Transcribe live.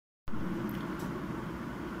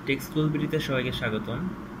টেক্সটুয়াল বিডিতে সবাইকে স্বাগতম।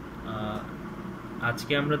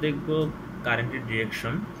 আজকে আমরা দেখব কারেন্টের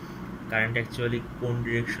ডিরেকশন। কারেন্ট অ্যাকচুয়ালি কোন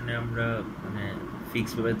ডিরেকশনে আমরা মানে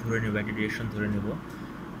ফিক্সডভাবে ধরে নেব, একটা ডিরেকশন ধরে নেব।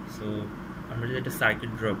 সো আমরা যদি একটা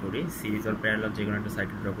সার্কিট ড্র করি, সিরিজ আর প্যারালাল যে কোনো একটা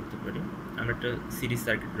সার্কিট ড্র করতে পারি। আমরা একটা সিরিজ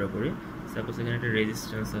সার্কিট ড্র করি। সাপোজ এখানে একটা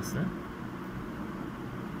রেজিস্ট্যান্স আছে,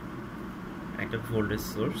 একটা ভোল্টেজ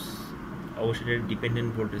সোর্স, অবশ্যই এটা ডিপেন্ডেন্ট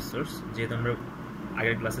ভোল্টেজ সোর্স। যেহেতু আমরা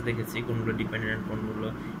আগের ক্লাসে দেখেছি কোনগুলো ডিপেন্ডেন্ট কোনগুলো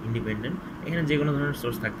ইন্ডিপেন্ডেন্ট, এখানে যে কোনো ধরনের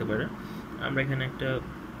সোর্স থাকতে পারে। আমরা এখানে একটা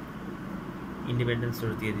ইন্ডিপেন্ডেন্ট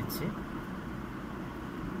সোর্স দিয়ে দিচ্ছি।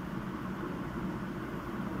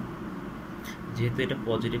 যেহেতু এটা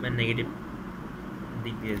পজিটিভ অ্যান্ড নেগেটিভ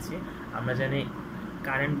দিক দিয়েছি, আমরা জানি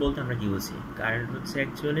কারেন্ট বলতে আমরা কী বুঝি। কারেন্ট হচ্ছে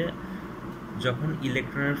অ্যাকচুয়ালি যখন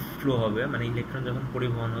ইলেকট্রনের ফ্লো হবে, মানে ইলেকট্রন যখন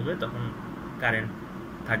পরিবহন হবে তখন কারেন্ট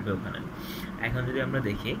থাকবে ওখানে। এখন যদি আমরা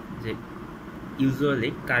দেখি যে ইউজুয়ালি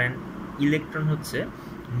কারেন্ট ইলেকট্রন হচ্ছে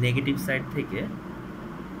নেগেটিভ সাইড থেকে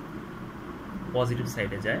পজিটিভ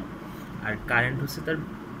সাইডে যায়, আর কারেন্ট হচ্ছে তার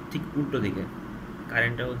ঠিক উল্টো দিকে।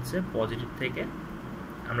 কারেন্টটা হচ্ছে পজিটিভ থেকে,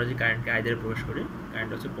 আমরা যে কারেন্টকে আইদারে প্রবেশ করি,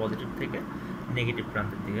 কারেন্ট হচ্ছে পজিটিভ থেকে নেগেটিভ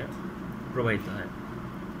প্রান্তের দিকে প্রবাহিত হয়।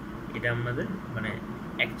 এটা আমাদের মানে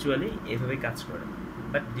অ্যাকচুয়ালি এভাবেই কাজ করে,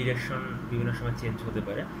 বাট ডিরেকশন বিভিন্ন সময় চেঞ্জ হতে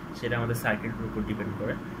পারে, সেটা আমাদের সার্কিটের উপর ডিপেন্ড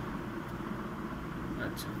করে।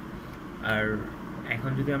 আচ্ছা, আর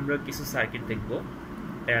এখন যদি আমরা কিছু সার্কিট দেখব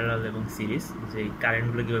প্যারালাল এবং সিরিজ, যে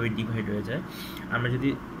কারেন্টগুলো কীভাবে ডিভাইড হয়ে যায়। আমরা যদি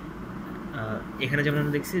এখানে যেমন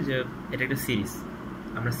আমরা দেখছি যে এটা একটা সিরিজ,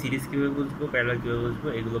 আমরা সিরিজ কীভাবে বুঝবো, প্যারালাল কীভাবে বুঝবো,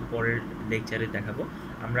 এগুলো পরের লেকচারে দেখাবো।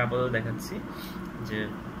 আমরা আপাতত দেখাচ্ছি যে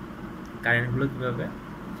কারেন্টগুলো কীভাবে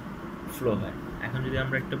ফ্লো হয়। এখন যদি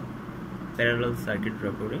আমরা একটা প্যারালাল সার্কিট ড্র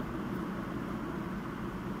করি,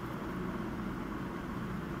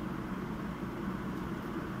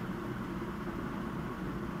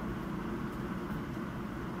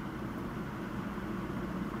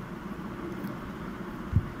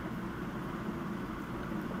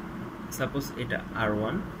 সাপোজ এটা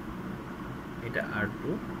R1, এটা R2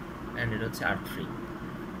 অ্যান্ড এটা হচ্ছে R3।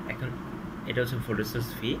 এখন এটা হচ্ছে ভোল্টেজ সোর্স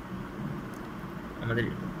V। আমাদের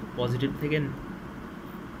পজিটিভ থেকে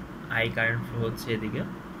আই কারেন্ট ফ্লো হচ্ছে এদিকে।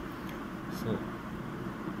 সো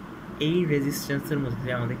এই রেজিস্ট্যান্সের মধ্যে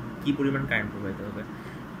আমাদের কী পরিমাণ কারেন্ট প্রবাহিত হবে,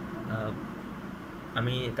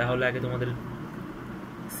 আমি তাহলে আগে তোমাদের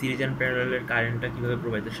সিরিজ অ্যান্ড প্যারালালের কারেন্টটা কীভাবে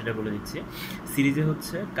প্রবাহিত সেটা বলে দিচ্ছি। সিরিজে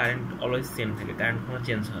হচ্ছে কারেন্ট অলওয়েজ সেম থাকে, কারেন্ট কোনো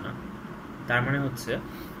চেঞ্জ হয় না। তার মানে হচ্ছে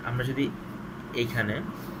আমরা যদি এইখানে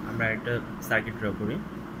আমরা একটা সার্কিট ড্র করি,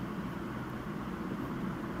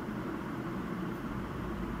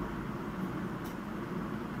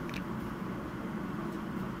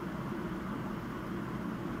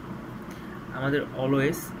 আমাদের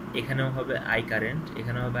অলওয়েজ এখানেও হবে আই কারেন্ট,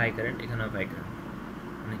 এখানেও হবে আই কারেন্ট, এখানেও হবে আই কারেন্ট।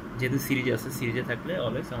 মানে যেহেতু সিরিজে আছে, সিরিজে থাকলে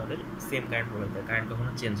অলওয়েজ আমাদের সেম কারেন্ট প্রবাহিত হয়, কারেন্ট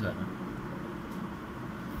কখনো চেঞ্জ হয় না।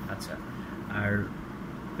 আচ্ছা, আর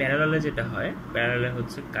প্যারালালে যেটা হয়, প্যারালালে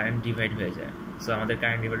হচ্ছে কারেন্ট ডিভাইড হয়ে যায়। সো আমাদের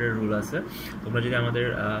কারেন্ট ডিভাইডের রুল আছে। তোমরা যদি আমাদের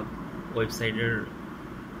ওয়েবসাইটের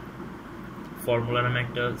ফর্মুলা নামে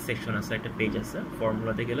একটা সেকশন আছে, একটা পেজ আছে,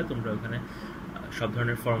 ফর্মুলাতে গেলে তোমরা ওখানে সব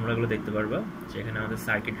ধরনের ফর্মুলাগুলো দেখতে পারবা। সেখানে আমাদের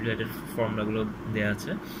সার্কিট রিলেটেড ফর্মুলাগুলো দেওয়া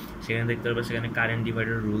আছে, সেখানে দেখতে পারবা। সেখানে কারেন্ট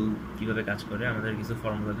ডিভাইডের রুল কীভাবে কাজ করে আমাদের কিছু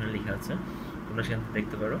ফর্মুলা এখানে লেখা আছে, তোমরা সেখান থেকে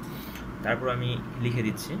দেখতে পারো। তারপর আমি লিখে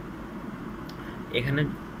দিচ্ছি। এখানে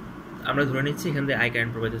আমরা ধরে নিচ্ছি এখান থেকে আই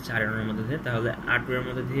কারেন্ট প্রবাহিত হচ্ছে R1 এর মধ্যে দিয়ে, তাহলে R2 এর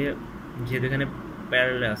মধ্যে দিয়ে, যেহেতু এখানে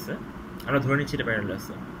প্যারালালে আছে, আমরা ধরে নিচ্ছি এটা প্যারালালে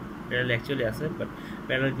আছে, প্যারালাল অ্যাকচুয়ালি আছে, বাট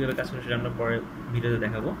প্যারালাল কীভাবে কাজ করে সেটা আমরা পরে ভিডিওতে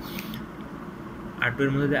দেখাবো। R2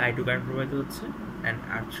 এর মধ্যে দিয়ে I2 কারেন্ট প্রবাহিত হচ্ছে, অ্যান্ড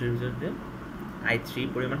R3 এর মধ্যে I3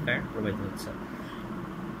 পরিমাণ কারেন্ট প্রবাহিত হচ্ছে।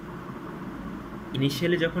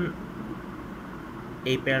 ইনিশিয়ালি যখন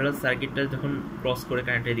এই প্যারালাল সার্কিটটা যখন ক্রস করে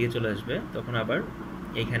কারেন্ট এদিকে চলে আসবে, তখন আবার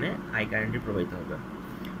এইখানে আই কারেন্টই প্রবাহিত হবে।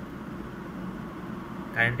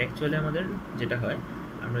 কারেন্ট অ্যাকচুয়ালি আমাদের যেটা হয়,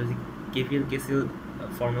 আমরা যদি কেভিএল কেসিএল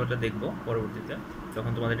ফর্মুলাটা দেখবো পরবর্তীতে,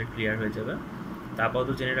 তখন তোমাদের এটা ক্লিয়ার হয়ে যাবে। তা আপাতত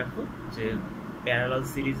জেনে রাখো যে প্যারালাল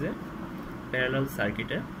সিরিজে, প্যারালাল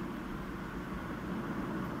সার্কিটে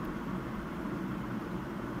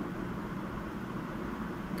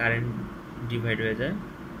কারেন্ট ডিভাইড হয়ে যায়,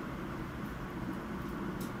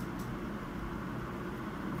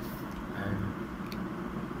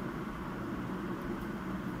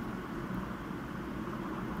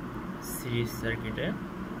 সিরিজ সার্কিটে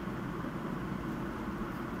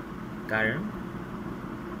কারেন্ট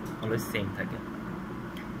অলওয়েজ সেম থাকে।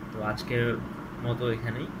 তো আজকের মতো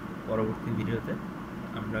এখানেই, পরবর্তী ভিডিওতে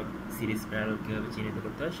আমরা সিরিজ প্যারালাল কীভাবে চিহ্নিত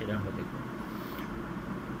করতে হয় সেটা আমরা দেখব।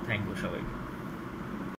 থ্যাংক ইউ সবাইকে।